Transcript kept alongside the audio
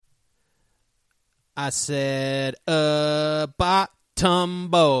I said, bottom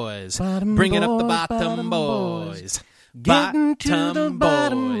boys. Bottom Bringing boys, up the bottom bottom boys. Getting to the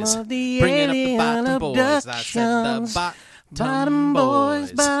bottom boys. of the Bringing up the alien bottom boys. I said the abductions. bottom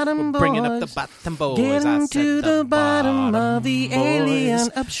boys. Bottom We're bringing up boys. the bottom boys. Getting I said to the bottom of the boys. alien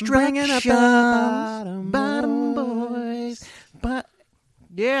Bringing up the obstructions. bottom boys.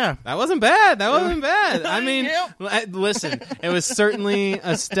 Yeah. That wasn't bad. That wasn't bad. I mean, Yep. listen, it was certainly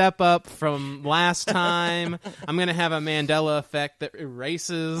a step up from last time. I'm going to have a Mandela effect that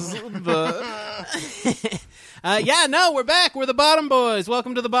erases the... we're back. We're the Bottom Boys.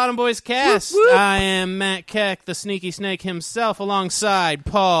 Welcome to the Bottom Boys cast. Whoop, whoop. I am Matt Keck, the Sneaky Snake himself, alongside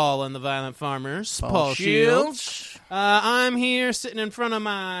Paul and the Violent Farmers. Paul Shields. I'm here sitting in front of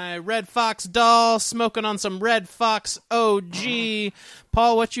my Red Fox doll, smoking on some Red Fox OG.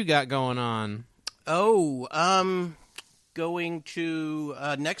 Paul, what you got going on? Going to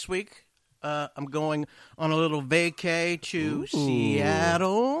next week. I'm going on a little vacay to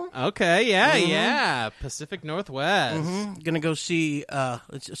Seattle. Okay, yeah. Pacific Northwest. Gonna go see.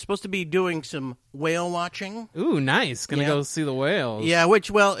 It's supposed to be doing some whale watching. Ooh, nice. Gonna go see the whales. Yeah,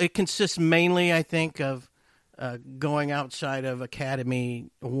 it consists mainly, I think, of going outside of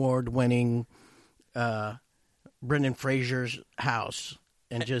Academy Award-winning Brendan Fraser's house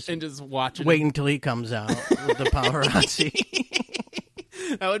and just watching, waiting until he comes out with the paparazzi.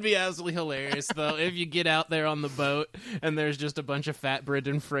 That would be absolutely hilarious, though, if you get out there on the boat and there's just a bunch of fat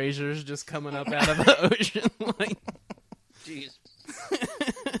Brendan Frasers just coming up out of the ocean. Like, Jeez.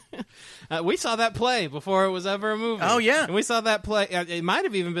 We saw that play before it was ever a movie. Oh, yeah. And we saw that play. It might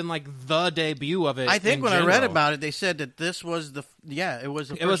have even been like the debut of it. I think in when general. I read about it, they said that this was it was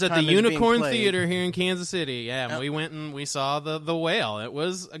the first It was at the time it was being Unicorn played. Theater here in Kansas City. Yeah, and we went and we saw the whale. It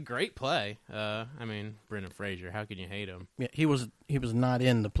was a great play. I mean, Brendan Fraser, how can you hate him? Yeah, he was not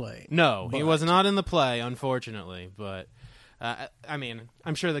in the play. No, he But- was not in the play, unfortunately. But I mean,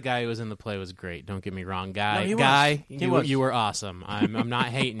 I'm sure the guy who was in the play was great. Don't get me wrong, guy. No, he guy, was. you were awesome. I'm not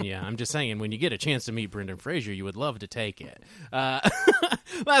hating you. I'm just saying, when you get a chance to meet Brendan Fraser, you would love to take it.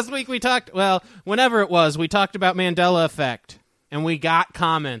 Last week we talked. Well, whenever it was, we talked about Mandela effect. And we got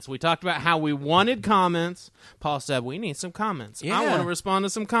comments. We talked about how we wanted comments. Paul said, we need some comments. Yeah. I want to respond to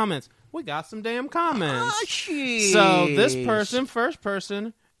some comments. We got some damn comments. Oh, jeez. So this person, first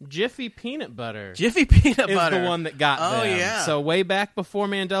person, Jiffy Peanut Butter Jiffy Peanut is Butter. the one that got Oh, them. yeah. So way back before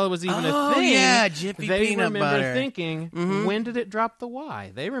Mandela was even a thing, yeah, Jiffy they Peanut remember Butter. thinking, when did it drop the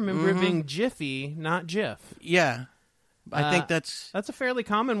Y? They remember it being Jiffy, not Jif. Yeah. I think that's a fairly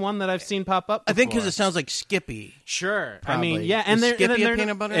common one that I've seen pop up before. I think because it sounds like Skippy. Sure. Probably. I mean, yeah, and Is they're Skippy they're a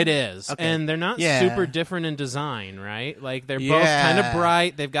peanut butter? It is, Okay. and they're not Yeah. super different in design, right? Like they're both Yeah. kind of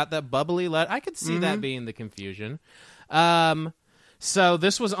bright. They've got that bubbly I could see that being the confusion. So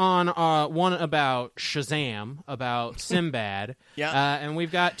this was on one about Shazam, about Sinbad. Yeah. And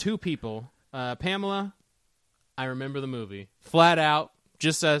we've got two people. Pamela, I remember the movie. Flat out,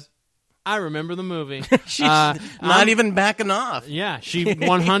 just says, I remember the movie. She's not even backing off. Yeah, she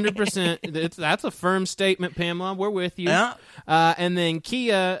 100%. That's a firm statement, Pamela. We're with you. Yeah. And then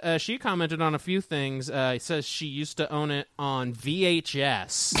Kia, she commented on a few things. It says she used to own it on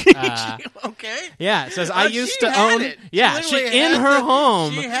VHS. Okay. Yeah, it says I She used to had own it. Yeah, Literally she in had her the-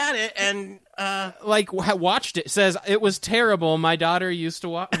 home. She had it, and Watched it. Says it was terrible. My daughter used to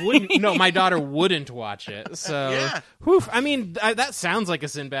watch. No, my daughter wouldn't watch it. So, Yeah. whew, I mean, that sounds like a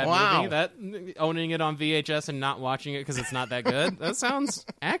Sinbad Wow. movie. That owning it on VHS and not watching it because it's not that good. That sounds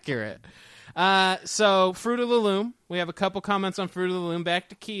accurate. So, Fruit of the Loom. We have a couple comments on Fruit of the Loom. Back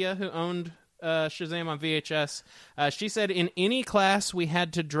to Kia, who owned Shazam on VHS. She said, in any class we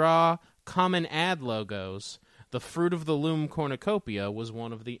had to draw common ad logos. The Fruit of the Loom cornucopia was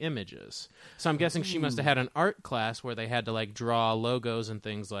one of the images. So I'm guessing she must have had an art class where they had to like draw logos and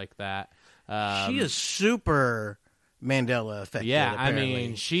things like that. she is super Mandela affected. Yeah, I apparently.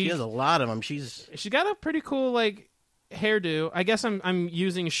 mean, she has a lot of them. She's got a pretty cool like hairdo. I guess I'm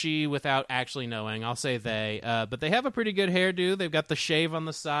using she without actually knowing. I'll say they, but they have a pretty good hairdo. They've got the shave on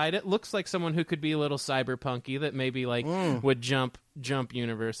the side. It looks like someone who could be a little cyberpunky that maybe like would jump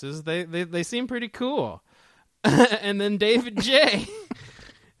universes. They seem pretty cool. And then David J.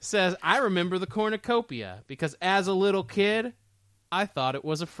 says, I remember the cornucopia because as a little kid, I thought it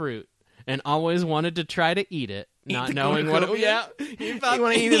was a fruit and always wanted to try to eat it, not knowing what it was. Yeah, he thought, You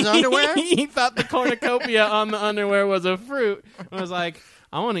want to eat his underwear? he thought the cornucopia on the underwear was a fruit. I was like,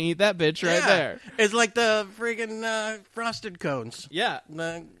 I want to eat that bitch right there. It's like the friggin' frosted cones. Yeah.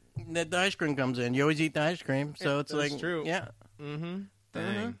 The ice cream comes in. You always eat the ice cream, so it's That's like true. Yeah. Mm-hmm.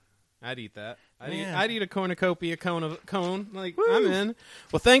 Dang. I'd eat that. I'd eat a cornucopia cone. Like, woo. I'm in.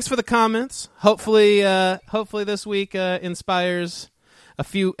 Well, thanks for the comments. Hopefully this week inspires a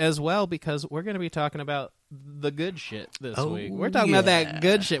few as well, because we're going to be talking about the good shit this week. We're talking about that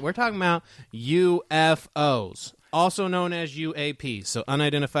good shit. We're talking about UFOs, also known as UAP. So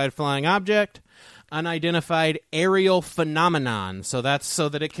unidentified flying object. Unidentified aerial phenomenon. So that's so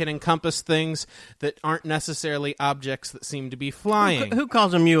that it can encompass things that aren't necessarily objects that seem to be flying. Who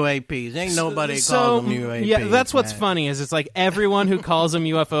calls them UAPs? Ain't nobody calls them UAPs. Yeah, that's what's funny is it's like everyone who calls them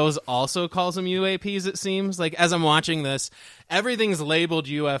UFOs also calls them UAPs, it seems. Like, as I'm watching this, everything's labeled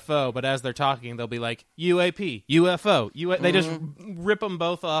UFO, but as they're talking, they'll be like, UAP, UFO. They just rip them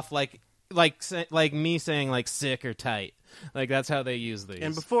both off like me saying, like, sick or tight. Like, that's how they use these.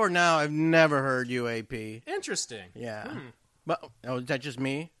 And before now, I've never heard UAP. Interesting. Yeah. But is that just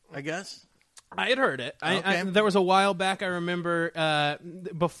me, I guess? I had heard it. Okay. There was a while back, I remember,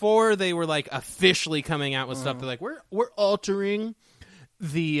 before they were, like, officially coming out with stuff, they're like, we're altering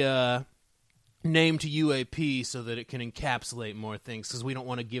the name to UAP so that it can encapsulate more things, because we don't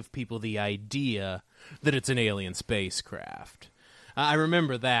want to give people the idea that it's an alien spacecraft. I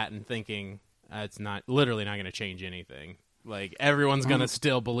remember that and thinking... it's literally not going to change anything. Like, everyone's going to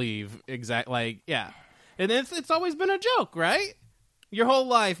still believe and it's always been a joke, right? Your whole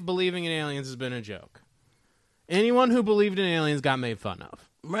life believing in aliens has been a joke. Anyone who believed in aliens got made fun of.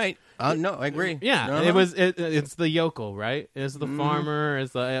 Right. No, I agree. Yeah, it's the yokel, right? It's the farmer,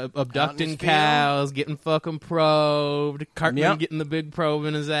 it's the abducting cows, getting fucking probed, Cartman getting the big probe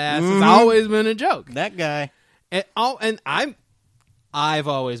in his ass. It's always been a joke. That guy. I've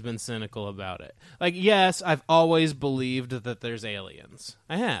always been cynical about it. Like, yes, I've always believed that there's aliens.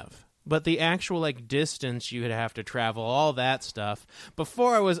 I have. But the actual, like, distance you would have to travel, all that stuff,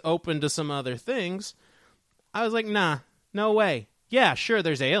 before I was open to some other things, I was like, nah, no way. Yeah, sure,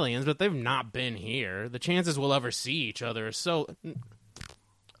 there's aliens, but they've not been here. The chances we'll ever see each other are so...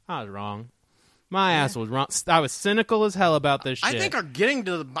 I was wrong. My ass was wrong. I was cynical as hell about this shit. I think our getting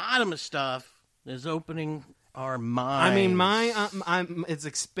to the bottom of stuff is opening... our minds. I mean, it's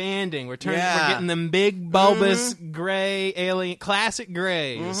expanding. We're getting them big, bulbous, gray alien, classic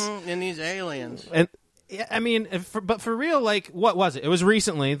grays. In these aliens. And I mean, but for real, like, what was it? It was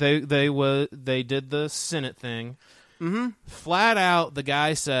recently. They did the Senate thing. Flat out, the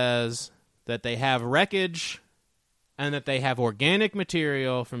guy says that they have wreckage and that they have organic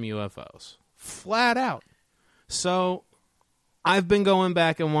material from UFOs. Flat out. So I've been going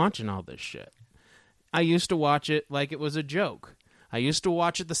back and watching all this shit. I used to watch it like it was a joke. I used to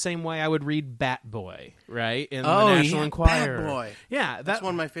watch it the same way I would read Bat Boy, right? In the National Enquirer. Bat Boy. Yeah. That's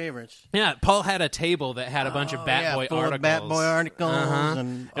one of my favorites. Yeah, Paul had a table that had a bunch of Bat Boy articles. Bat Boy articles.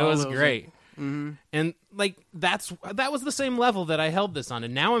 And it was great. And, like, that was the same level that I held this on.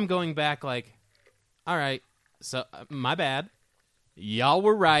 And now I'm going back like, all right, so my bad. Y'all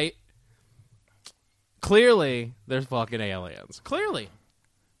were right. Clearly, there's fucking aliens. Clearly.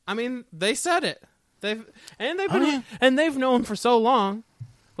 I mean, they said it. They've known for so long,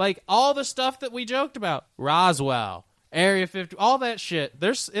 like, all the stuff that we joked about, Roswell, Area 50, all that shit.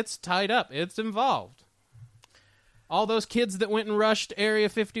 It's tied up. It's involved. All those kids that went and rushed Area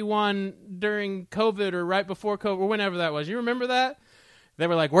 51 during COVID or right before COVID or whenever that was. You remember that? They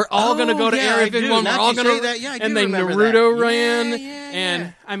were like, we're all going to go to Area 51. We're all going to. Yeah, and then Naruto ran.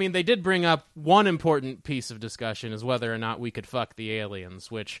 And I mean, they did bring up one important piece of discussion is whether or not we could fuck the aliens,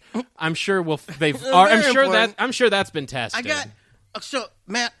 which I'm sure I'm sure that's been tested. So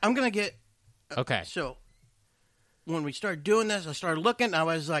Matt, I'm going to get. Okay. So when we started doing this, I started looking. I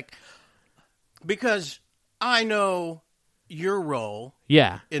was like, because I know your role.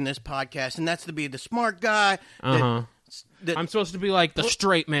 Yeah. In this podcast, and that's to be the smart guy. That I'm supposed to be like the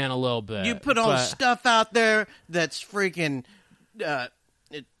straight man a little bit. You put all the stuff out there that's freaking,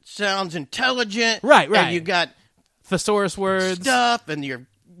 it sounds intelligent. Right. And you got thesaurus words. Stuff, and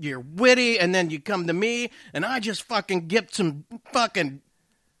you're witty, and then you come to me, and I just fucking get some fucking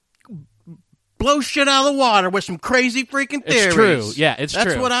blow shit out of the water with some crazy freaking theories. It's true. Yeah, it's true.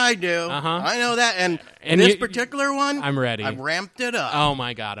 That's what I do. I know that. And this particular one, I'm ready. I've ramped it up. Oh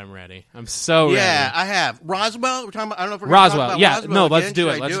my God, I'm ready. I'm so ready. Yeah, I have. Roswell, we're talking about, I don't know if we're Roswell. Talk about Yeah, Roswell no, again. let's do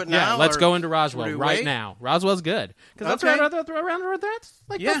it. Let's do it now. Let's go into Roswell right wait? now. Roswell's good. Because that's around that's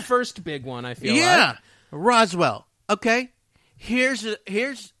like the first big one, I feel like. Roswell. Okay. Here's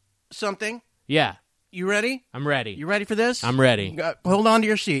something. Yeah. You ready? I'm ready. You ready for this? I'm ready. Hold on to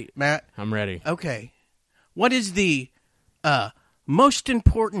your seat, Matt. I'm ready. Okay. What is the most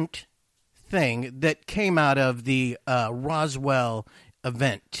important thing that came out of the Roswell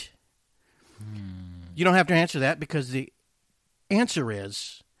event? You don't have to answer that because the answer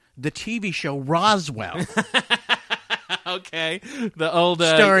is the TV show Roswell, Okay, the old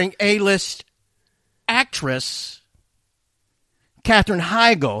starring A-list actress Katherine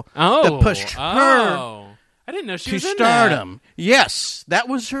Heigl, that pushed her I didn't know she to was in stardom. Yes, that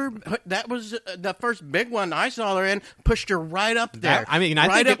was her. That was the first big one I saw her in. Pushed her right up there. I think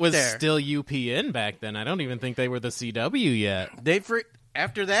right it was there. still UPN back then. I don't even think they were the CW yet.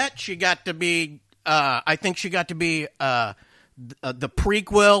 After that, she got to be. I think she got to be the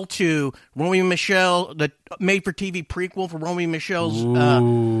prequel to Romeo and Michelle, the made-for-TV prequel for Romeo and Michelle's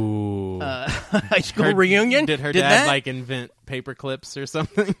high school reunion. Did her dad that? like invent paper clips or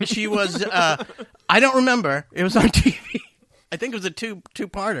something? She was. I don't remember. It was on TV. I think it was a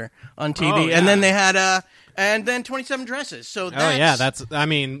two-parter on TV, Oh, yeah. and then they had and then 27 Dresses. So that's I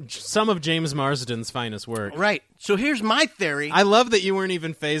mean, some of James Marsden's finest work. right. So here's my theory. I love that you weren't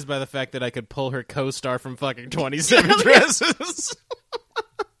even fazed by the fact that I could pull her co-star from fucking 27 Dresses.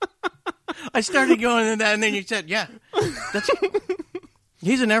 I started going into that, and then you said, "Yeah,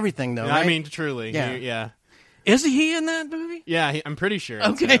 he's in everything, though." Right? I mean, truly, Yeah. yeah. Is he in that movie? Yeah, I'm pretty sure it's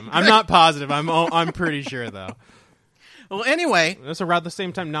Okay, him. I'm not positive. I'm pretty sure though. Well, anyway, That's around the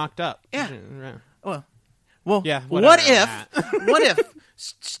same time Knocked Up. Yeah. Well, Yeah, what whatever. if? What if?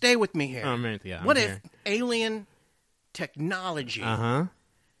 Stay with me here. Oh, man, yeah, what I'm if here. alien technology Uh-huh.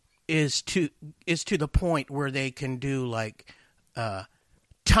 is to the point where they can do like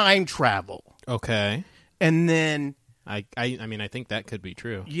time travel, Okay. and then I mean, I think that could be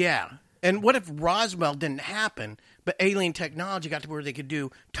true. yeah. And what if Roswell didn't happen, but alien technology got to where they could do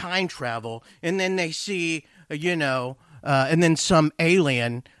time travel, and then they see, and then some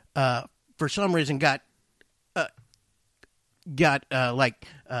alien, for some reason, got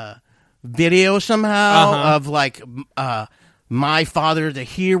video somehow of like My Father the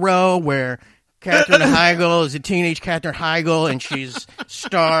Hero, where Katherine Heigl is a teenage Katherine Heigl, and she's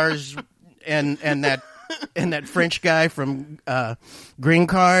stars and that French guy from Green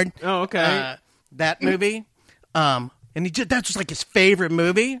Card. Oh, okay. That movie. And that's just like his favorite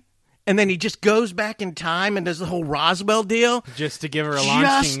movie. And then he just goes back in time and does the whole Roswell deal. Just to give her a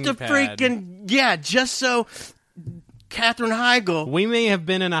launching Just to pad. just so Katherine Heigl. We may have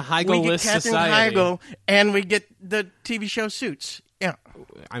been in a We get Heigl-less Katherine society. Heigl, and we get the TV show Suits. Yeah.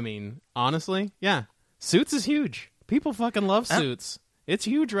 I mean, honestly, yeah. Suits is huge. People fucking love Suits. It's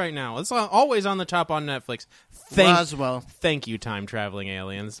huge right now. It's always on the top on Netflix. Roswell. Thank you, time-traveling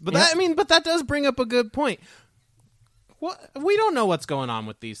aliens. But Yeah. that does bring up a good point. We don't know what's going on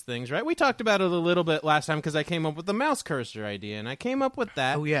with these things, right? We talked about it a little bit last time because I came up with the mouse cursor idea, and I came up with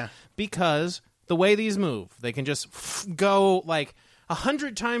that. Oh, yeah. Because the way these move, they can just go like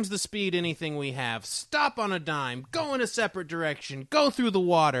 100 times the speed anything we have, stop on a dime, go in a separate direction, go through the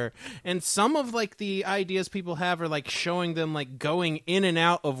water. And some of like the ideas people have are like showing them like going in and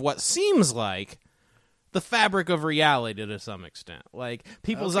out of what seems like the fabric of reality to some extent. Like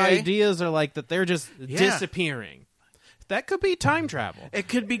people's ideas are like that they're just disappearing. That could be time travel. It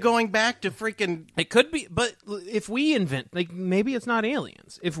could be going back to freaking... It could be, but if we invent, like, maybe it's not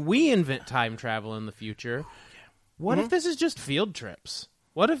aliens. If we invent time travel in the future, what if this is just field trips?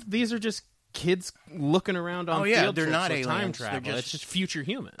 What if these are just kids looking around on field they're trips not with aliens. time travel? They're It's just future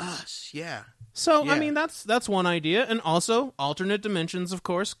humans. Us, yeah. So, Yeah. I mean, that's one idea. And also, alternate dimensions, of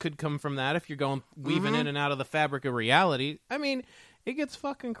course, could come from that if you're going weaving in and out of the fabric of reality. I mean, it gets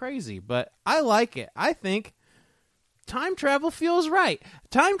fucking crazy, but I like it. I think time travel feels right.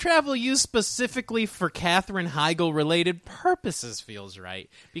 Time travel used specifically for Katherine Heigl-related purposes feels right.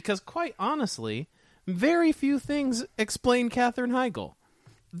 Because, quite honestly, very few things explain Katherine Heigl.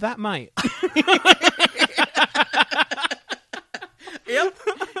 That might. Yep.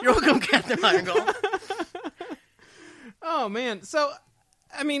 You're welcome, Katherine Heigl. Oh, man. So,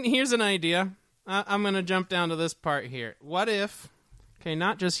 I mean, here's an idea. I'm going to jump down to this part here. What if,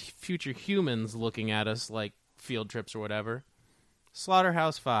 not just future humans looking at us like field trips or whatever,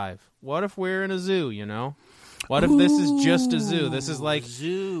 Slaughterhouse-5. What if we're in a zoo, What if this is just a zoo? This is like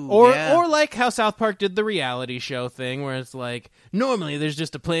zoo, or like how South Park did the reality show thing, where it's like normally there's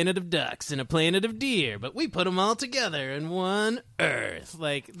just a planet of ducks and a planet of deer, but we put them all together in one Earth.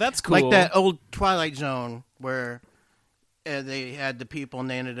 Like that's cool. Like that old Twilight Zone where they had the people and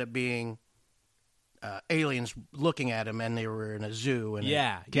they ended up being aliens looking at them, and they were in a zoo. And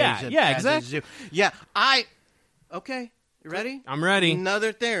exactly. Zoo. Yeah, okay. You ready? I'm ready.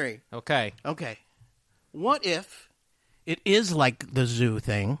 Another theory. Okay. What if it is like the zoo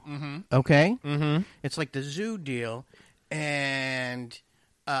thing? Mm-hmm. Okay? Mm-hmm. It's like the zoo deal, and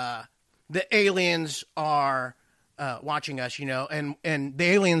the aliens are watching us, and the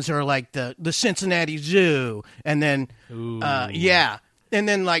aliens are like the Cincinnati Zoo, and then, and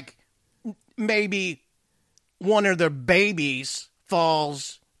then like maybe one of their babies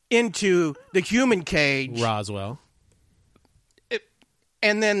falls into the human cage. Roswell.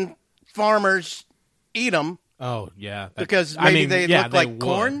 And then farmers eat them. Oh, yeah. Because maybe they look like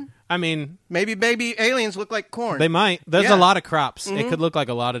corn. Would. I mean, maybe baby aliens look like corn. They might. There's a lot of crops. It could look like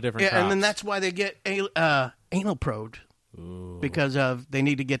a lot of different crops. And then that's why they get anal probed. Ooh. Because they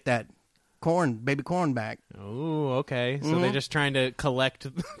need to get that baby corn back. Oh, okay. So they're just trying to collect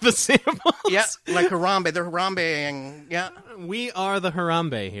the samples. Yeah, like Harambe. They're Harambe-ing. Yeah. We are the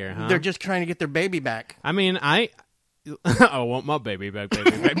Harambe here, huh? They're just trying to get their baby back. I mean, I want my baby back,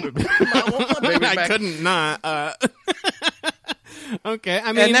 baby. I want my baby back. I couldn't not. Okay,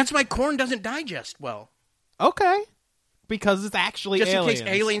 I mean... And that's why corn doesn't digest well. Okay. Because it's actually just aliens. Just in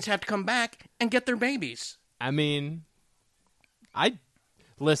case aliens have to come back and get their babies. I mean,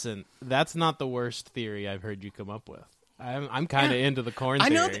 listen, that's not the worst theory I've heard you come up with. I'm kind of into the corn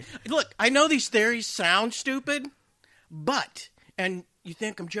theory. Look, I know these theories sound stupid, but, and you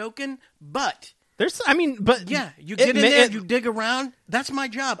think I'm joking, but... Yeah, you get in there, you dig around. That's my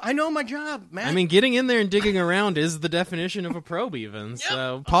job. I know my job, man. I mean, getting in there and digging around is the definition of a probe, even.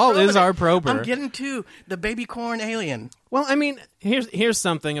 So Paul is our prober. I'm getting to the baby corn alien. Well, I mean, here's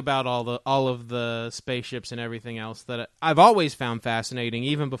something about all of the spaceships and everything else that I've always found fascinating,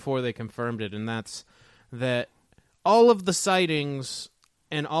 even before they confirmed it, and that's that all of the sightings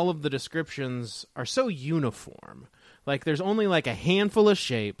and all of the descriptions are so uniform. Like, there's only like a handful of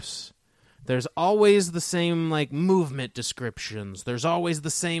shapes. There's always the same, like, movement descriptions. There's always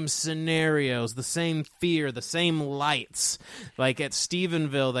the same scenarios, the same fear, the same lights. Like, at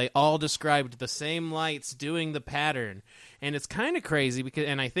Stephenville, they all described the same lights doing the pattern. And it's kind of crazy, because,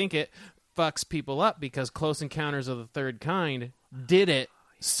 and I think it fucks people up, because Close Encounters of the Third Kind did it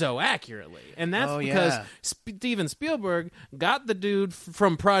so accurately. And that's because Steven Spielberg got the dude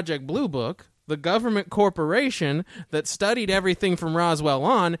from Project Blue Book, the government corporation that studied everything from Roswell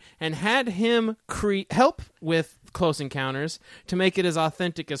on, and had him help with Close Encounters to make it as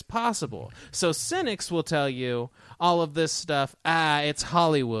authentic as possible. So cynics will tell you all of this stuff, it's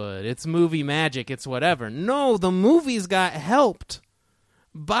Hollywood, it's movie magic, it's whatever. No, the movies got helped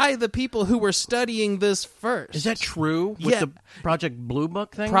by the people who were studying this first. Is that true with the Project Blue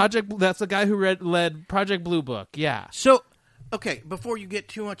Book thing? That's the guy who led Project Blue Book, yeah. So, okay, before you get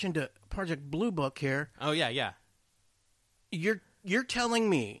too much into Project Blue Book here. Oh, yeah. You're telling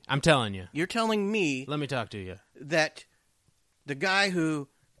me. I'm telling you. You're telling me. Let me talk to you. That the guy who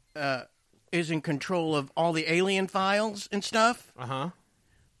is in control of all the alien files and stuff.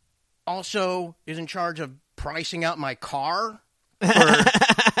 Also is in charge of pricing out my car.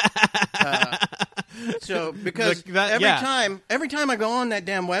 So because every time I go on that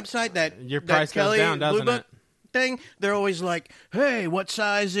damn website, that your price goes down, doesn't it? Thing, they're always like, hey, what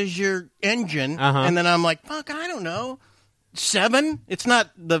size is your engine? And then I'm like, fuck, I don't know. 7? It's not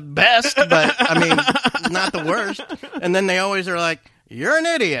the best, but I mean, not the worst. And then they always are like, you're an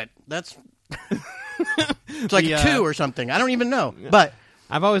idiot. That's it's like a 2 or something. I don't even know. But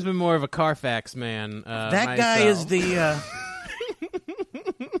I've always been more of a Carfax man. That guy is the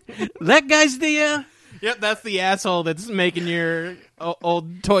that guy's the Yep, that's the asshole that's making your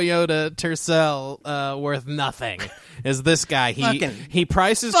old Toyota Tercel worth nothing. Is this guy? He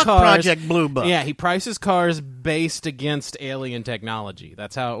prices cars. Project Blue Book. Yeah, he prices cars based against alien technology.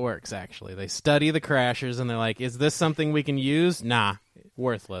 That's how it works. Actually, they study the crashers and they're like, "Is this something we can use?" Nah,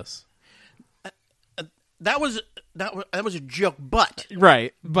 worthless. That was a joke, but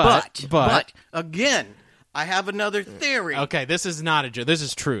again. I have another theory. Okay, this is not a joke. This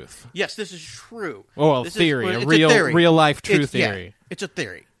is truth. Yes, this is true. Oh, this theory. It's a real life true theory. Yeah, it's a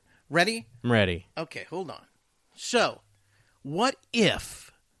theory. Ready? I'm ready. Okay, hold on. So, what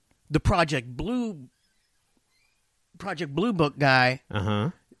if the Project Blue Book guy,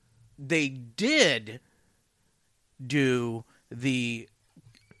 they did do the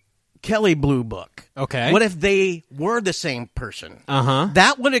Kelly Blue Book? Okay. What if they were the same person?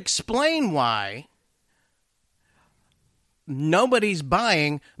 That would explain why nobody's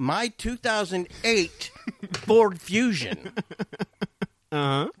buying my 2008 Ford Fusion.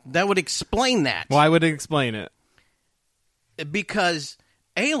 That would explain that. Why would it explain it? Because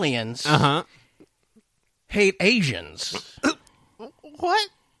aliens hate Asians. What?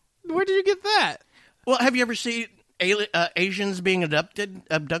 Where did you get that? Well, have you ever seen Asians being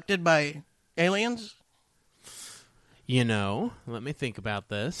abducted by aliens? You know, let me think about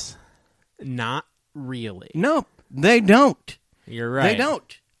this. Not really. No, they don't. You're right. They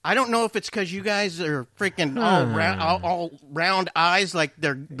don't. I don't know if it's because you guys are freaking all round eyes like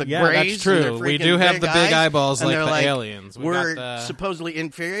they're the Greys. That's true. We do have the big eyeballs like the aliens. We're supposedly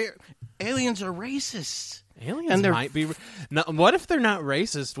inferior. Aliens are racist. Aliens might be. No, what if they're not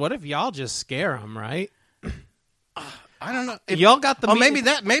racist? What if y'all just scare them, right? I don't know. Y'all got the. Maybe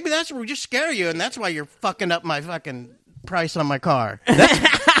that's where we just scare you, and that's why you're fucking up my fucking price on my car.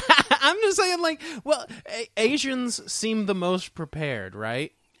 I'm just saying, like, well, Asians seem the most prepared,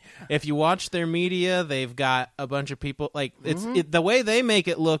 right? If you watch their media, they've got a bunch of people, like, the way they make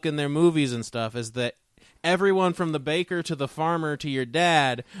it look in their movies and stuff is that everyone from the baker to the farmer to your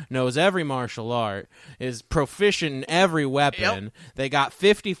dad knows every martial art, is proficient in every weapon. Yep. They got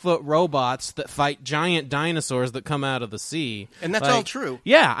 50-foot robots that fight giant dinosaurs that come out of the sea. And that's all true.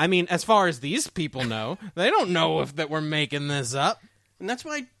 Yeah, I mean, as far as these people know, they don't know that we're making this up. And that's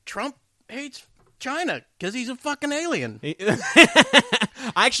why Trump hates China, because he's a fucking alien.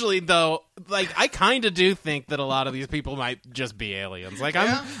 Actually, though, like, I kind of do think that a lot of these people might just be aliens. Like,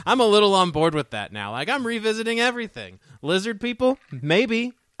 I'm a little on board with that now. Like, I'm revisiting everything. Lizard people?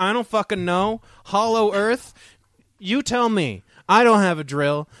 Maybe. I don't fucking know. Hollow Earth? You tell me. I don't have a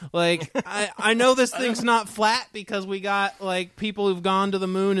drill. Like, I know this thing's not flat because we got, like, people who've gone to the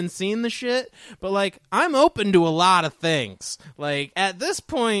moon and seen the shit, but, like, I'm open to a lot of things. Like, at this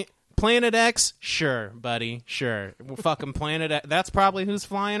point, Planet X? Sure, buddy. Sure. Fucking Planet X. That's probably who's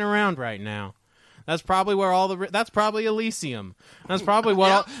flying around right now. That's probably where that's probably Elysium. That's probably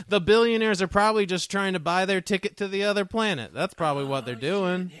what the billionaires are probably just trying to buy their ticket to the other planet. That's probably what they're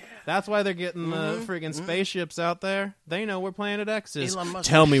doing. Shit, yeah. That's why they're getting the friggin' spaceships out there. They know where Planet X is.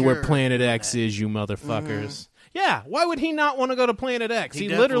 Tell me where Planet X is, you motherfuckers. Yeah, why would he not want to go to Planet X? He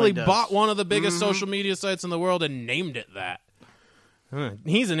literally bought one of the biggest social media sites in the world and named it that.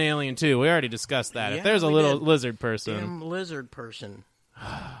 He's an alien, too. We already discussed that. Yeah, if there's a little lizard person. Damn lizard person.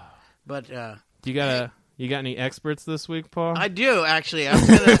 But, you got any experts this week, Paul? I do, actually. I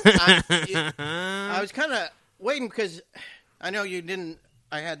was kind of waiting because I know you didn't.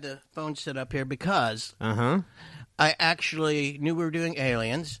 I had the phone set up here because I actually knew we were doing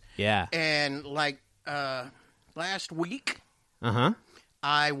aliens. Yeah. And, like, last week,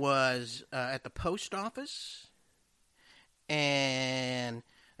 I was at the post office, and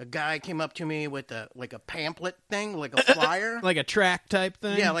a guy came up to me with a pamphlet thing, like a flyer. Like a tract type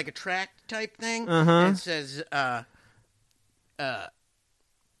thing? Yeah, like a tract type thing. And it says,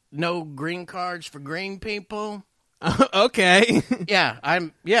 no green cards for green people. Okay. Yeah, I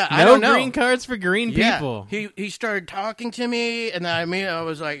don't know. No green cards for green people. He started talking to me, and I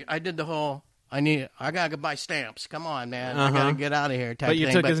was like, I did the whole, I gotta buy stamps. Come on, man. I gotta get out of here type But you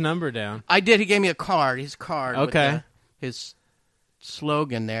thing. took his number down. I did. He gave me a card, his card. Okay. With his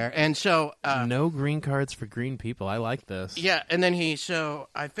slogan there. And so... no green cards for green people. I like this. Yeah, and then so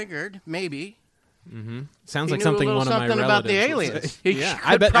I figured, maybe... Sounds like something one of my relatives about the aliens. He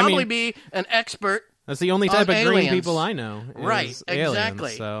could probably be an expert. That's the only type of aliens. green people I know. Right, aliens,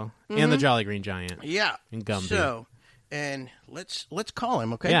 exactly. So, and the Jolly Green Giant. Yeah. And Gumby. So, and let's call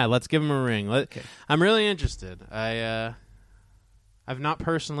him, okay? Yeah, let's give him a ring. Okay. I'm really interested. I've not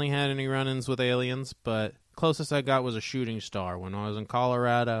personally had any run-ins with aliens, but closest I got was a shooting star when I was in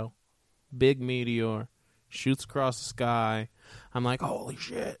Colorado. Big meteor, shoots across the sky. I'm like, holy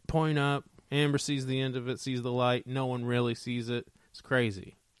shit, point up. Amber sees the end of it, sees the light. No one really sees it. It's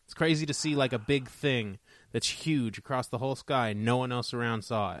crazy. It's crazy to see like a big thing that's huge across the whole sky and no one else around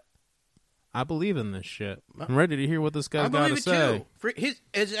saw it. I believe in this shit. I'm ready to hear what this guy's got to say. Too.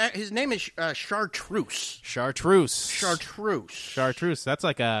 His name is Chartreuse. Chartreuse. That's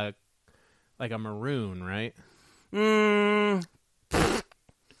like a maroon, right? I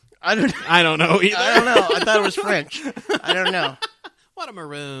don't know either. I don't know. I thought it was French. I don't know. What a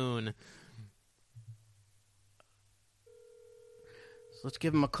maroon. So let's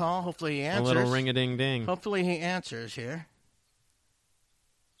give him a call. Hopefully he answers. A little ring-a-ding-ding. Hopefully he answers here.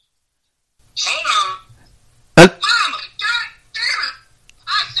 Hold on. Mama, God damn it.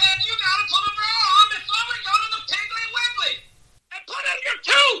 I said you gotta put a bra on before we go to the Piggly Wiggly. And put in your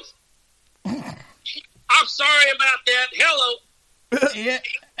tooth. I'm sorry about that. Hello. Yeah.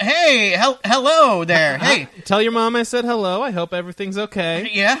 Hey, hello there. Hey. Tell your mom I said hello. I hope everything's okay.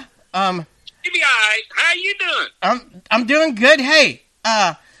 Yeah. You'll be all right. How you doing? I'm doing good. Hey,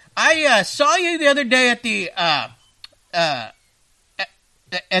 I saw you the other day at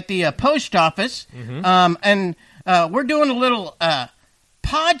the post office. And we're doing a little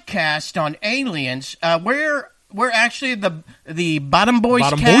podcast on aliens. We're actually the Bottom Boys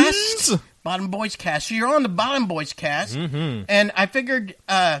cast. Bottom Boys cast. So you're on the Bottom Boys cast. And I figured,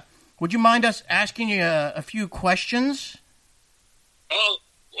 would you mind us asking you a few questions? Oh,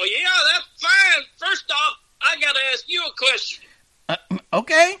 you a question.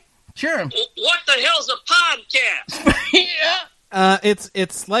 Okay, sure. What the hell's a podcast? Yeah.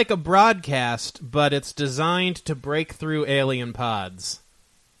 It's like a broadcast, but it's designed to break through alien pods.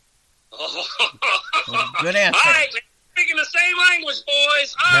 Good answer. All right, speaking the same language,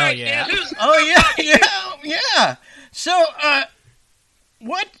 boys. All Hell right, yeah. then, who's Yeah. So,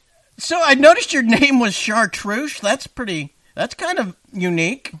 what? So I noticed your name was Chartreuse. That's kind of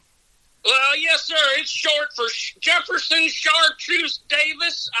unique. Well, yes, sir. It's short for Jefferson Chartreuse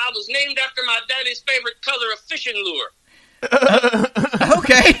Davis. I was named after my daddy's favorite color of fishing lure.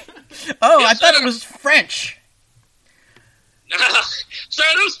 Okay. Oh, Yes, I thought sir. it was French. Sir,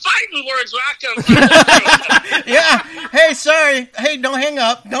 those fighting words where I come from. Yeah. Hey, sorry. Hey, don't hang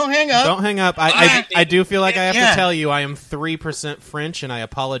up. Don't hang up. Don't hang up. right. I do feel like I have Yeah. to tell you I am 3% French, and I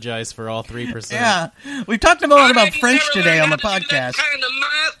apologize for all 3%. Yeah. We've talked a lot about I French never today on learned the how to do that podcast. kind of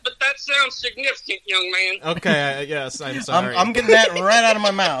math, but that sounds significant, young man. Okay, yes, I'm sorry. I'm getting that right out of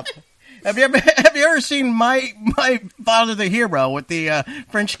my mouth. Have you ever seen my Father the Hero with the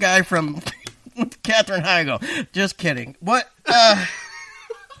French guy from Katherine Heigl? Just kidding. What?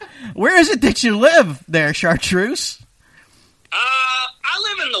 Where is it that you live there, Chartreuse? I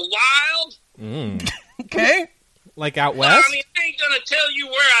live in the wild. Okay. Like out Well, west? I mean, I ain't gonna tell you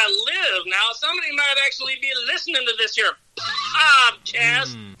where I live now. Somebody might actually be listening to this here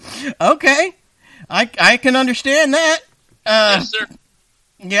podcast. Okay. I can understand that. Yes, sir.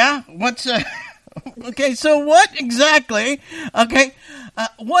 Yeah. What's okay? So what exactly? Okay.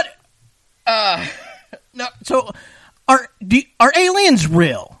 What? No. So are aliens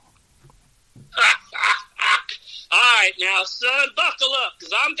real? All right, now, son, buckle up,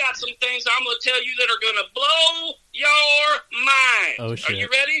 because I've got some things I'm going to tell you that are going to blow your mind. Oh, shit. Are you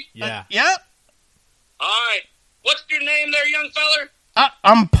ready? Yeah. Yeah. All right. What's your name there, young feller?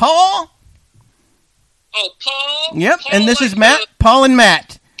 I'm Paul. Oh, Paul? Yep. Paul, And this like is Matt. Paul and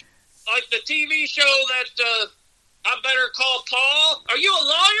Matt. Like the TV show that I better call Paul. Are you a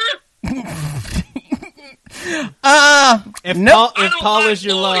lawyer? If no. Paul, I if don't Paul like is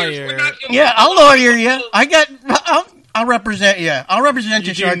your lawyers. We're lawyer, not gonna Yeah, be I'll lawyer you. lawyers. I'll represent you. I'll represent you,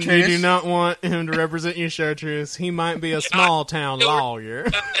 you Chartreuse. do not want him to represent you, Chartreuse. He might be a small town lawyer.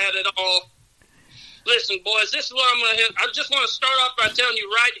 Not at it all. Listen, boys, this is what I'm going to hit. I just want to start off by telling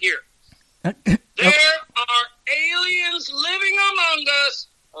you right here. There are aliens living among us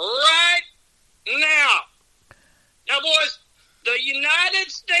right now. Now, boys, the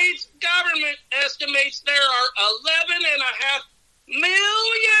United States government estimates there are 11.5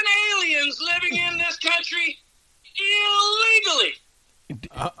 million aliens living in this country illegally.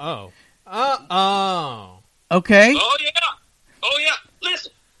 Uh-oh. Okay. Oh, yeah.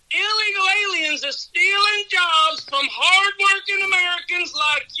 Listen, illegal aliens are stealing jobs from hard-working Americans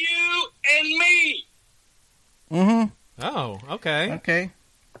like you and me. Mm-hmm. Oh, okay. Okay.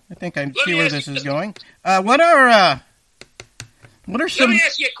 I think I me see where ask this you is this. going. What are Let some? me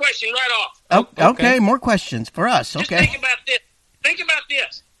ask you a question right off. Oh, okay. okay. More questions for us. Just Okay. think about this. Think about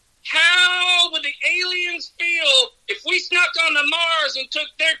this. How would the aliens feel if we snuck onto Mars and took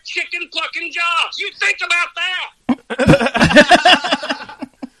their chicken-plucking jobs? You think about that.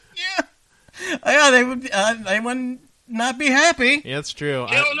 Yeah, they would not be happy. Yeah, that's true.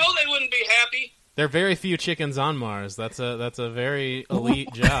 Hell no, they wouldn't be happy. There are very few chickens on Mars. That's a very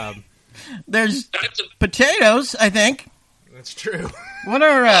elite job. There's That's a potatoes, I think. That's true. What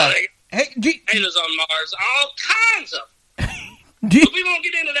are Hey, hey? potatoes on Mars, all kinds of. Do But we won't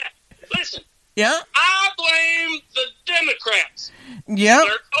get into that. Listen, yeah, I blame the Democrats. yeah.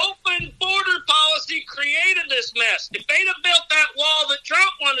 Their open border policy created this mess. If they'd have built that wall that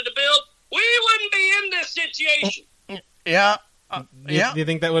Trump wanted to build, we wouldn't be in this situation. Yeah. Do you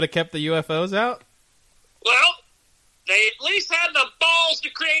think that would have kept the UFOs out? Well, they at least had the balls to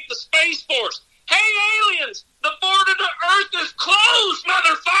create the Space Force. Hey, aliens, the border to Earth is closed,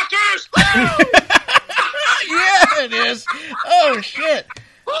 motherfuckers! Yeah, it is. Oh, shit.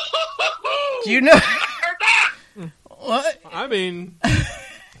 Do you know I heard that. what? I mean,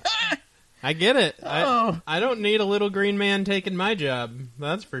 I get it. Oh. I don't need a little green man taking my job.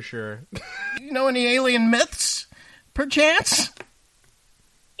 That's for sure. You know any alien myths, perchance?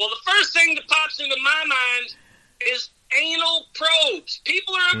 Well, the first thing that pops into my mind is anal probes.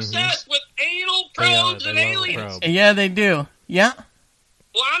 People are obsessed with anal probes and they love aliens. probes. Yeah, they do. Yeah.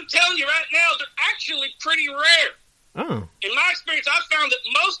 Well, I'm telling you right now, they're actually pretty rare. Oh. In my experience, I've found that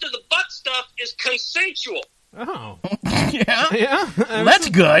most of the butt stuff is consensual. Oh. Yeah. Yeah. Well, that's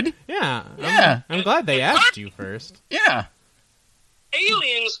good. Yeah. Yeah. I'm glad they asked you first. Yeah.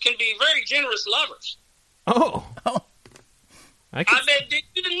 Aliens can be very generous lovers. Oh. Oh. I could, I bet you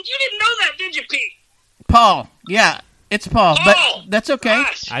didn't know that, did you, Pete? Paul, Yeah, it's Paul, but that's okay.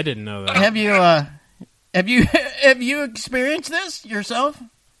 Gosh. I didn't know that. Have you experienced this yourself?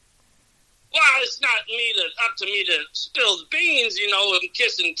 Well, it's not up to me to spill the beans, and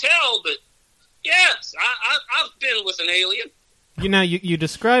kiss and tell, but yes, I've been with an alien. You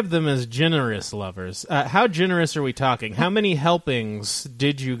described them as generous lovers. How generous are we talking? How many helpings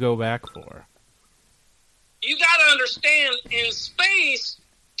did you go back for? You got to understand, in space,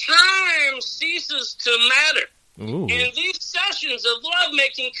 time ceases to matter. Ooh. And these sessions of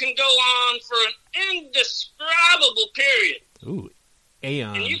lovemaking can go on for an indescribable period. Ooh,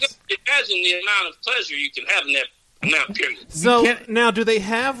 aeons. And you can imagine the amount of pleasure you can have in that amount of period. So, now, do they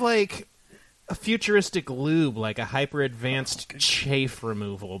have, like, a futuristic lube, like a hyper-advanced chafe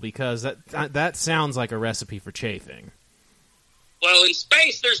removal? Because that sounds like a recipe for chafing. Well, in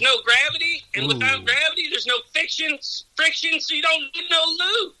space, there's no gravity, and without gravity, there's no friction, so you don't need no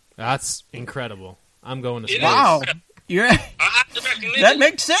lube. That's incredible. I'm going to space. Wow. I highly recommend That it.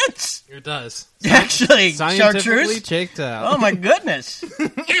 makes sense. It does. Actually, Scientifically chartreuse. checked out. Oh, my goodness.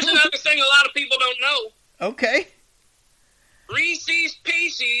 Here's another thing a lot of people don't know. Okay. Reese's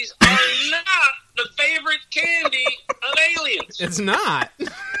Pieces are not the favorite candy of aliens. It's not.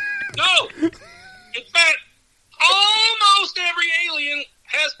 No. In fact, almost every alien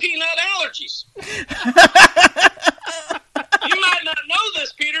has peanut allergies. You might not know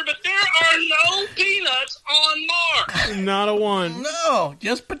this, Peter, but there are no peanuts on Mars. Not a one. No,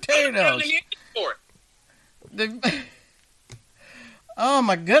 just potatoes. For it. Oh,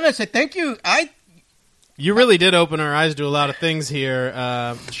 my goodness. I thank you. You really did open our eyes to a lot of things here,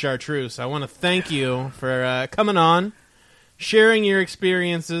 Chartreuse. I want to thank you for coming on, sharing your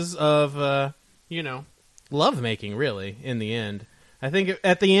experiences of, lovemaking, really, in the end. I think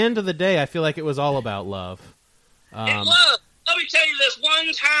at the end of the day, I feel like it was all about love. It was. Let me tell you this. One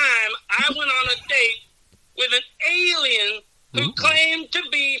time, I went on a date with an alien who claimed to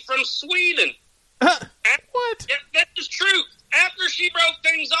be from Sweden. What? That is true. After she broke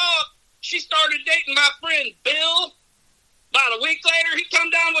things off, she started dating my friend Bill. About a week later, he come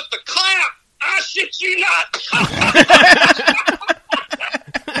down with the clap. I shit you not.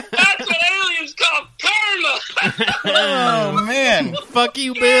 That's what aliens call karma. Oh, man. Fuck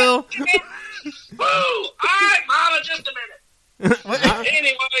you, Bill. Woo! All right, Mama, just a minute.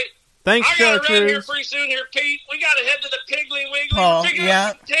 Anyway, Thanks, I gotta run here Chartreuse. pretty soon here, Pete. We gotta head to the Piggly Wiggly. Paul, Pick yeah.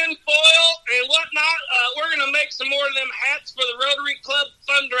 up some tin foil and whatnot. We're gonna make some more of them hats for the Rotary Club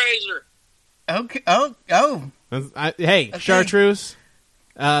fundraiser. Okay. Oh. Hey, Okay. Chartreuse,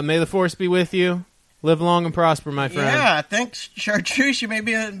 may the force be with you. Live long and prosper, my friend. Yeah, thanks, Chartreuse. You may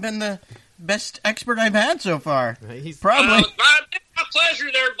be been the best expert I've had so far. He's Probably. My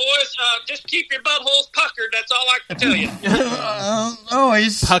pleasure there, boys. Just keep your buttholes puckered. That's all I can tell you.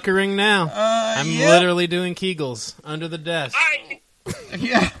 Always. puckering now. I'm yeah. literally doing Kegels under the desk. All right.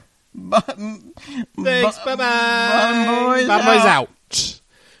 Yeah. Thanks, bye-bye. Bottom boys Bottom boys out.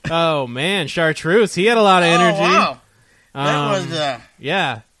 Oh, man, Chartreuse, he had a lot of energy. Oh, wow. That was...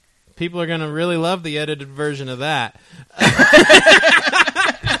 Yeah. People are going to really love the edited version of that.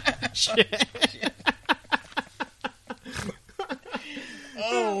 Shit.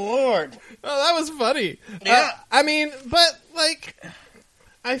 Oh, Lord. Oh, that was funny. Yeah.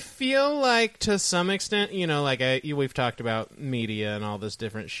 I feel like to some extent, we've talked about media and all this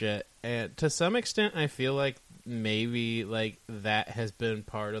different shit, and to some extent, I feel like maybe, that has been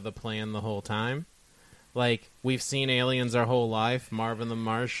part of the plan the whole time. Like, we've seen aliens our whole life, Marvin the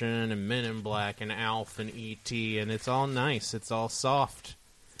Martian, and Men in Black, and Alf, and E.T., and it's all nice. It's all soft.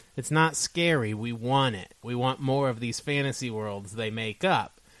 It's not scary. We want it. We want more of these fantasy worlds they make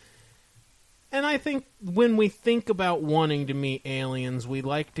up. And I think when we think about wanting to meet aliens, we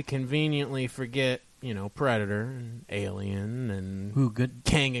like to conveniently forget, Predator and Alien and good.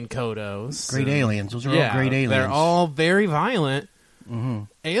 Kang and Kodos. Great aliens. Those are Yeah, all great aliens. they're all very violent Alien.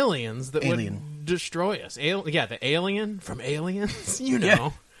 aliens that would destroy us. The alien from Aliens,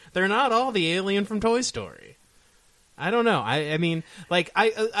 Yeah. They're not all the alien from Toy Story. I don't know. I mean,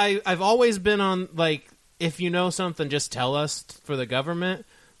 I've always been on, if you know something, just tell us for the government.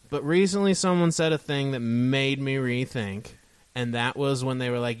 But recently someone said a thing that made me rethink, and that was when they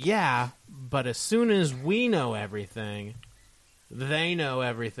were like, yeah, but as soon as we know everything, they know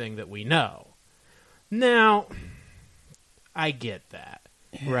everything that we know. Now, I get that,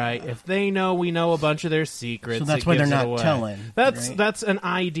 right? If they know we know a bunch of their secrets, So that's it why they're gives it not away. telling. right? That's an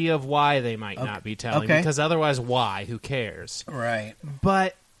idea of why they might not be telling, Okay. because otherwise, why? Who cares? Right.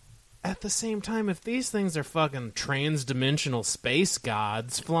 But at the same time, if these things are fucking trans-dimensional space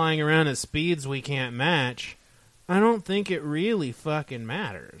gods flying around at speeds we can't match, I don't think it really fucking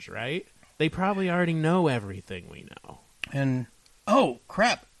matters, right? they probably already know everything we know. And oh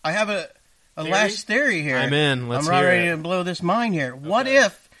crap, I have a last theory here. I'm in. Let's I'm hear ready it. to blow this mind here. What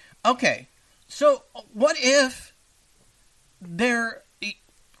if? Okay, so what if we're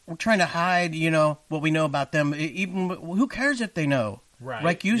trying to hide, what we know about them? Even who cares if they know? Right.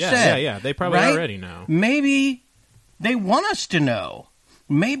 Like you said. Yeah. They probably right? already know. Maybe they want us to know.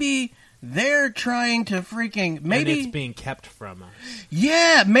 Maybe they're trying to freaking And it's being kept from us.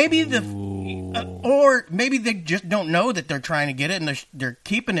 Yeah, maybe or maybe they just don't know that they're trying to get it, and they're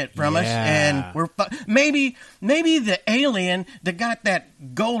keeping it from us, and maybe the alien that got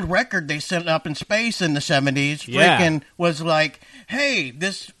that gold record they sent up in space in the 70s, freaking was like, hey,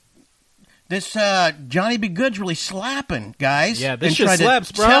 this Johnny B. Good's really slapping, guys. Yeah, this and shit try slaps,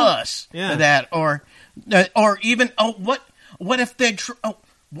 to bro. Tell us that, or even what if they.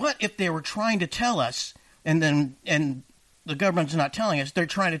 What if they were trying to tell us, and the government's not telling us? They're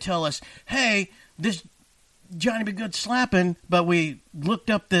trying to tell us, hey, this Johnny B. Good slapping, but we looked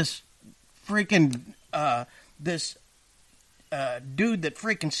up this freaking dude that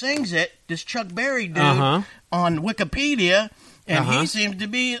freaking sings it, this Chuck Berry dude, on Wikipedia, and he seems to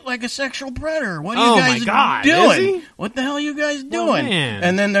be like a sexual predator. What are you guys doing? What the hell are you guys doing? Man.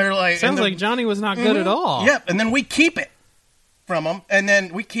 And then they're like, sounds like Johnny was not good at all. Yep, and then we keep it from them, and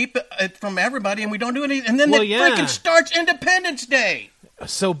then we keep it from everybody, and we don't do anything, and then freaking starts Independence Day.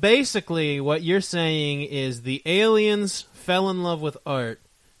 So basically, what you're saying is the aliens fell in love with art,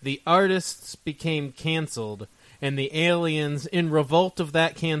 the artists became canceled, and the aliens, in revolt of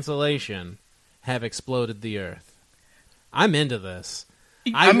that cancellation, have exploded the Earth. I'm into this.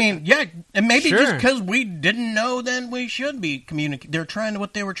 I mean, yeah, and maybe just because we didn't know, then we should be communicating. They're trying to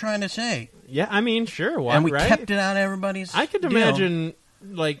what they were trying to say. Yeah, I mean, sure. And we kept it out of everybody's I could imagine,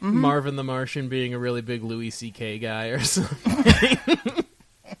 like, Marvin the Martian being a really big Louis C.K. guy or something.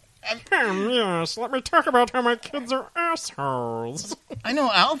 Yes, let me talk about how my kids are assholes. I know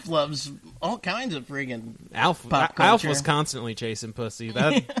Alf loves all kinds of friggin' Alf was constantly chasing pussy.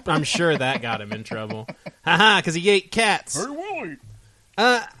 I'm sure that got him in trouble. Haha, because he ate cats. Very well.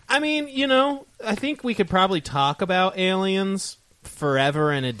 I mean, I think we could probably talk about aliens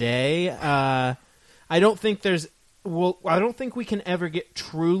forever and a day. I don't think we can ever get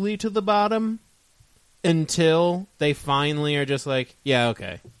truly to the bottom until they finally are just like, yeah,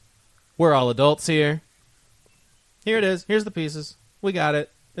 okay, we're all adults here. Here it is. Here's the pieces. We got it.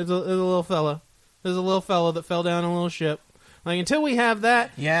 There's a little fella. There's a little fella that fell down a little ship. Like, until we have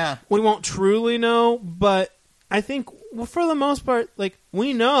that, we won't truly know, but I think, for the most part, like,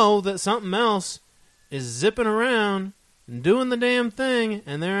 we know that something else is zipping around and doing the damn thing,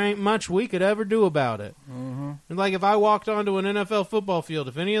 and there ain't much we could ever do about it. Mm-hmm. And like, if I walked onto an NFL football field,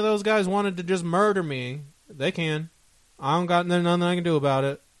 if any of those guys wanted to just murder me, they can. I don't got nothing I can do about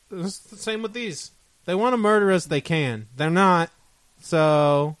it. It's the same with these. They want to murder us, they can. They're not,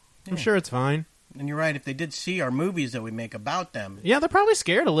 so I'm sure it's fine. And you're right, if they did see our movies that we make about them... Yeah, they're probably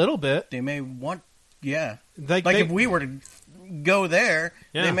scared a little bit. They may want... Yeah. If we were to go there,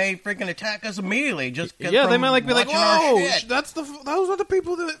 they may freaking attack us immediately. Just they might be like, "Whoa, those are the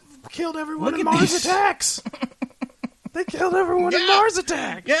people that killed everyone in Mars Attacks." They killed everyone in Mars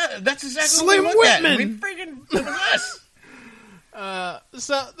Attacks. Yeah, that's exactly Slim what we Whitman. We freaking look at us.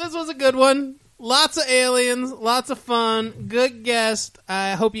 So this was a good one. Lots of aliens, lots of fun, good guest.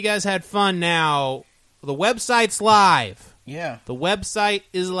 I hope you guys had fun. Now the website's live. Yeah. The website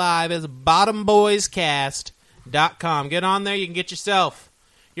is live. It's bottomboyscast.com. Get on there. You can get yourself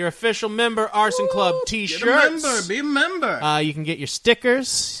your official member Arson Club t-shirts. Be a member. You can get your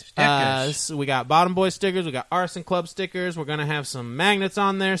stickers. So we got Bottom Boy stickers. We got Arson Club stickers. We're gonna have some magnets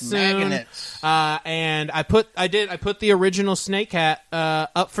on there soon. Magnets. And I put the original Snake Hat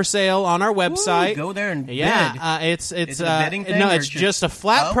up for sale on our website. Ooh, go there and bid. It's Is it a bidding thing, no, or it's just a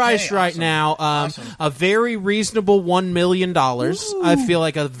flat price right now. Awesome. A very reasonable $1 million. I feel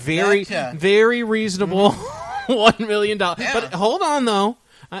like a very reasonable $1 million. Yeah. But hold on though.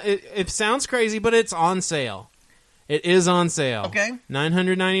 It sounds crazy, but it's on sale. It is on sale. Okay.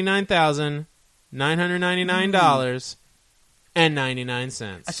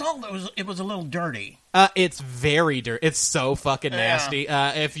 $999,999.99. I saw it was a little dirty. It's very dirty. It's so fucking nasty.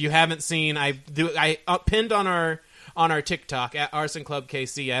 If you haven't seen, I pinned on our TikTok at Arson Club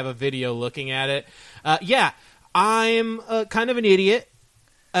KC. I have a video looking at it. I'm kind of an idiot.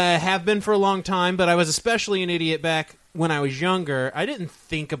 Have been for a long time, but I was especially an idiot back when I was younger. I didn't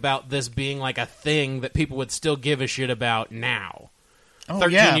think about this being like a thing that people would still give a shit about now.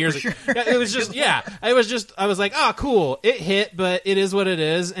 13 years ago. Sure. It was just, I was like, oh, cool. It hit, but it is what it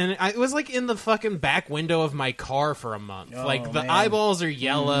is. And it was like in the fucking back window of my car for a month. Oh, like, the man. eyeballs are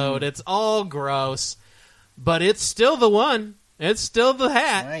yellowed. It's all gross. But it's still the one. It's still the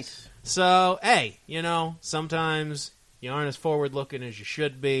hat. Nice. So, hey, sometimes you aren't as forward-looking as you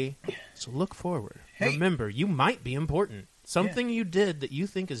should be. So look forward. Hey. Remember, you might be important. Something you did that you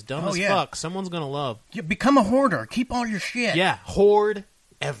think is dumb as fuck, someone's going to love. You become a hoarder. Keep all your shit. Yeah, hoard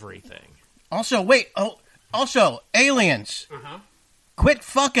everything. Also, aliens. Quit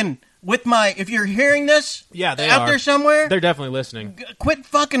fucking with my... If you're hearing this they out are. there somewhere... They're definitely listening. Quit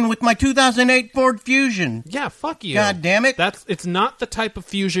fucking with my 2008 Ford Fusion. Yeah, fuck you. God damn it. It's not the type of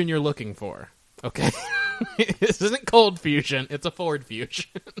fusion you're looking for, okay? This isn't cold fusion. It's a Ford Fusion.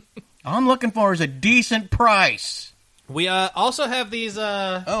 All I'm looking for is a decent price. We also have these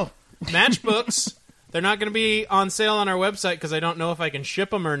matchbooks. They're not going to be on sale on our website because I don't know if I can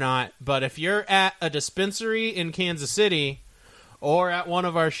ship them or not. But if you're at a dispensary in Kansas City or at one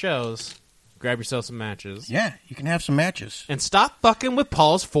of our shows, grab yourself some matches. Yeah, you can have some matches. And stop fucking with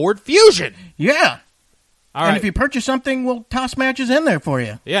Paul's Ford Fusion. Yeah. All and right. if you purchase something, we'll toss matches in there for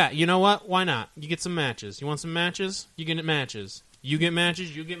you. Yeah, you know what? Why not? You get some matches. You want some matches? You get matches. You get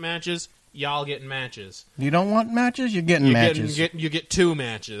matches. You get matches. Y'all getting matches. You don't want matches? You're getting matches. You get 2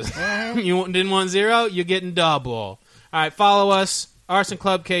 matches. You didn't want 0? You're getting double. All right, follow us, Arson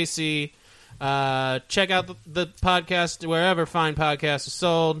Club KC. Check out the podcast wherever fine podcasts are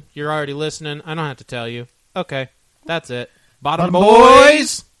sold. You're already listening. I don't have to tell you. Okay, that's it. Bottom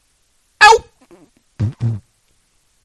boys.